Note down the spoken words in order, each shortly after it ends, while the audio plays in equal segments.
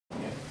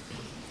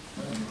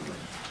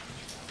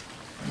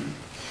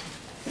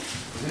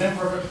an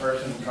imperfect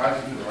person who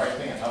tries to do the right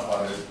thing and help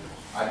others,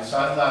 I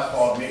decided last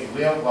fall to meet with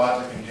Leo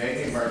Glodzik and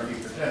J.D. Murphy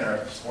for dinner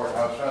at the Sport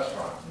House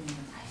restaurant.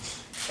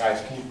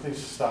 Guys, can you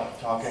please stop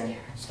talking?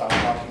 Stop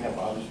talking, that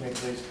bothers me,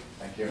 please.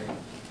 Thank you.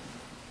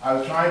 I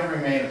was trying to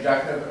remain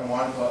objective and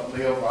wanted what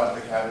Leo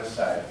Glodzik had to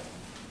say.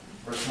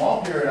 For a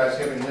small period, I was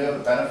giving Leo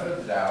the benefit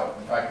of the doubt.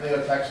 In fact,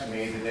 Leo texted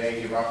me the day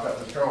he rocked up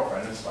his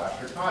girlfriend and slashed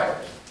her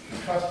tires. He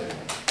trusted me.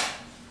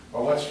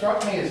 But what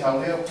struck me is how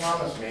Leo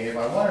promised me if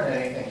I wanted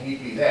anything,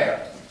 he'd be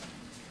there.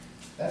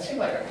 That seemed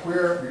like a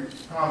queer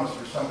promise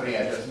for somebody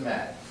I just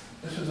met.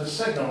 This was a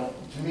signal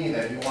to me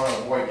that he wanted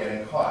to avoid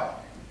getting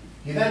caught.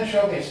 He then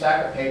showed me a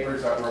stack of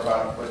papers that were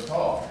about a foot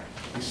tall.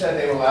 He said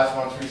they were last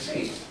month's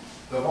receipts.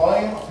 The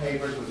volume of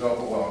papers was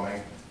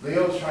overwhelming.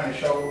 Leo was trying to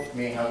show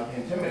me how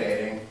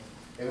intimidating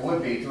it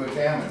would be to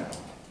examine him.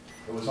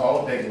 It was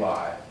all a big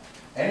lie.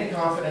 Any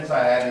confidence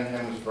I had in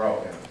him was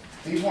broken.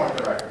 These weren't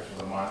the records for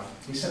the month.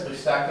 He simply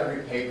stacked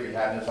every paper he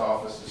had in his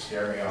office to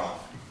scare me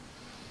off.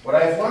 What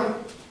I have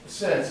learned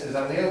since is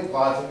that Leo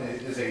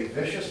Glodzik is a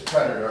vicious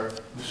predator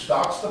who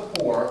stalks the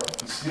poor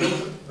and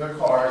steals their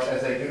cars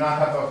as they do not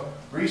have the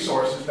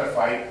resources to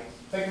fight.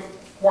 Think of a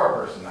poor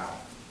person now.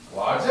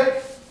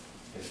 Glodzik,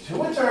 his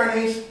two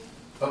attorneys,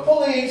 the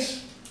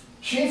police,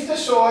 Chief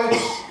DeSoy,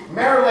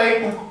 Mayor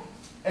Layton,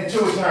 and two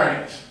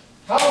attorneys.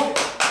 How is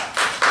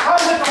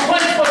the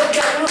complaint supposed to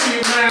get through to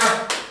you,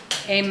 Mayor?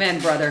 Amen,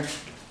 brother.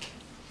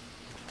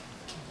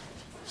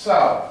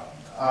 So,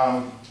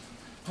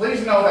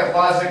 please know that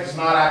Glodzik is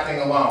not acting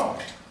alone.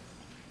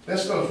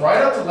 This goes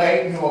right up to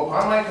Layton, who,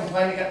 upon my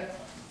complaint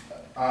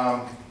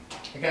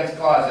against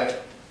Glodzik,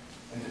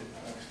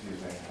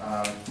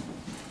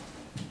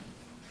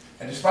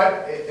 and despite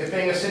it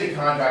being a city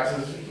contract,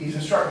 he's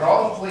instructed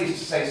all the police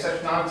to say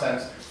such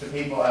nonsense to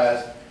people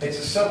as, it's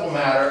a civil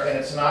matter and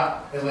it's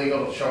not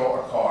illegal to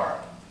show a car.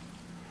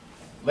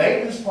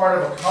 Layton is part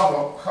of a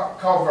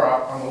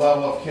cover-up on the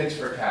level of Kids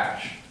for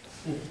Cash.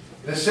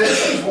 The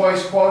Citizen's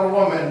Voice quoted a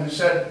woman who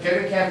said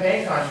giving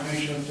campaign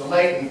contributions to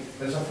Layton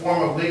is a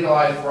form of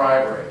legalized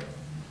bribery.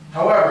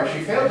 However,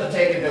 she failed to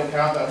take into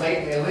account that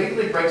Layton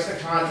illegally breaks the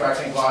contract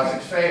in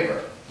Glodzik's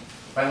favor.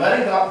 By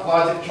letting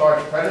Glodzik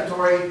charge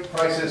predatory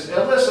prices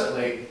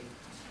illicitly,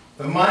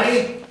 the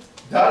money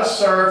does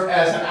serve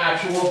as an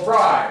actual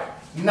bribe,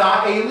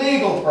 not a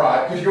legal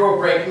bribe, because you were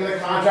breaking the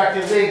contract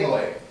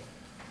illegally.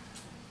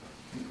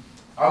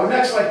 I would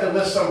next like to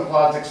list some of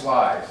Glodzik's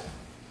lies.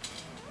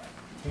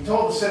 He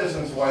told the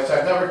Citizen's Voice,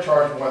 I've never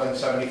charged more than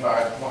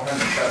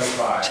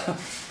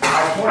 $175. I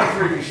have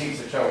 23 receipts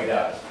that show he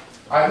does.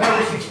 I have no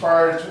receipts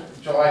prior to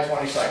July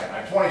 22nd. I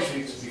have 20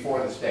 receipts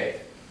before this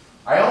date.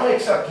 I only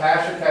accept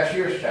cash or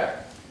cashier's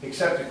check. He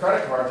accepted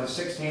credit cards as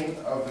 16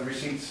 of the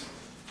receipts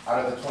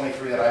out of the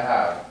 23 that I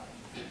have.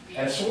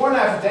 And sworn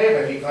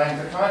affidavit, he claims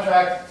the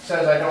contract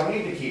says I don't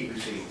need to keep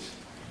receipts.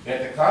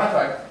 Yet the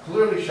contract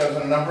clearly shows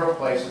in a number of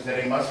places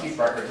that he must keep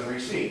records and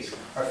receipts.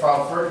 I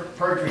filed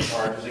perjury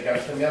charges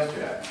against him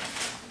yesterday.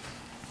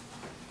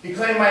 He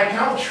claimed my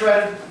accountant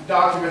shredded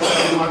documents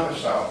every month or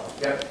so.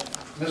 Yet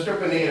Mr.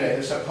 Bonita,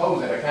 his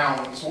supposed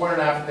accountant, swore in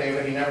an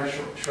affidavit he never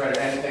shredded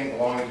anything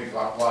belonging to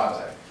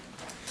Glodzik.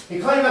 He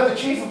claimed that the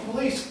chief of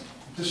police,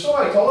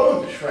 DeSoy,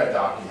 told him to shred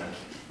documents.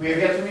 We have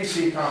yet to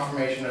receive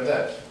confirmation of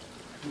this.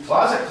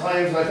 Glodzik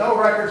claims that no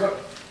records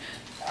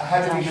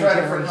had to be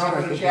shredded for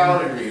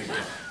confidentiality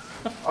reasons.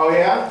 Oh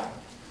yeah?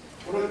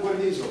 What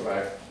do these look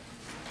like?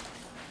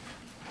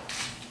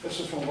 This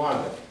is from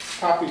Glodzik.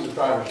 Copies of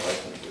driver's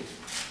licenses.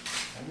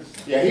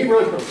 Yeah, he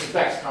really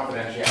respects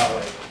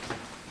confidentiality.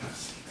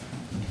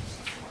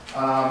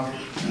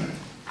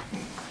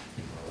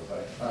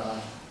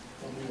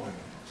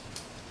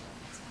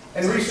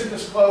 In recent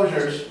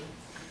disclosures,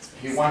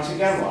 he once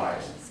again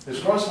lies. His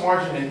gross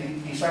margin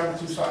in December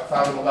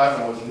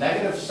 2011 was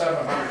negative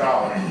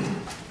 $700.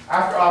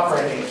 After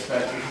operating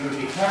expenses, he would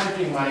be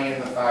hemorrhaging money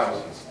in the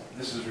thousands.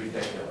 This is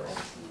ridiculous.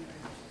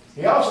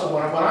 He also,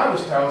 when I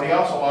was told, he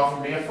also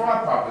offered me a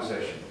fraud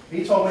proposition.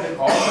 He told me to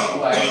call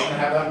AAA and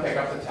have them pick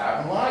up the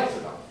tab and lie to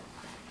them.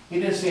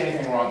 He didn't see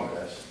anything wrong with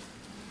this.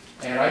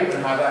 And I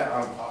even have that,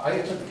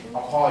 I took a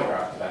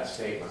polygraph to that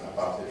statement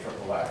about the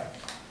AAA.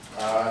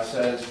 It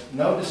says,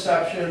 no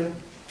deception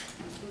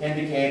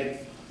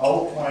indicated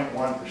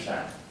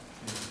 0.1%.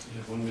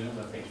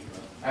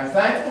 I'm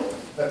thankful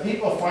that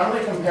people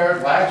finally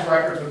compared LAG's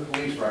records with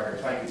police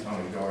records. Thank you,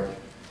 Tony George.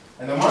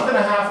 In the month and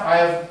a half I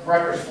have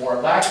records for,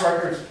 LAG's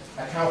records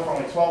account for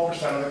only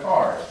 12% of the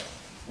cars.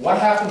 What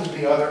happened to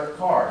the other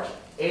cars?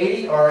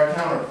 80 are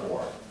accounted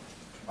for.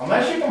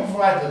 Unless you can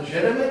provide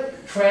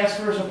legitimate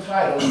transfers of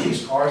title,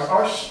 these cars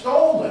are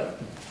stolen.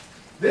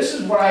 This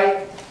is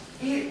why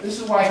I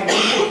can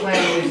easily claim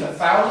at least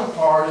 1,000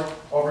 cars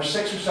over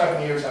 6 or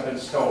 7 years have been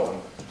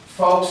stolen.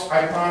 Folks,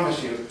 I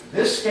promise you,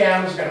 this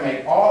scam is going to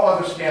make all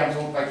other scams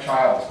look like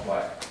child's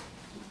play.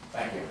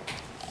 Thank you.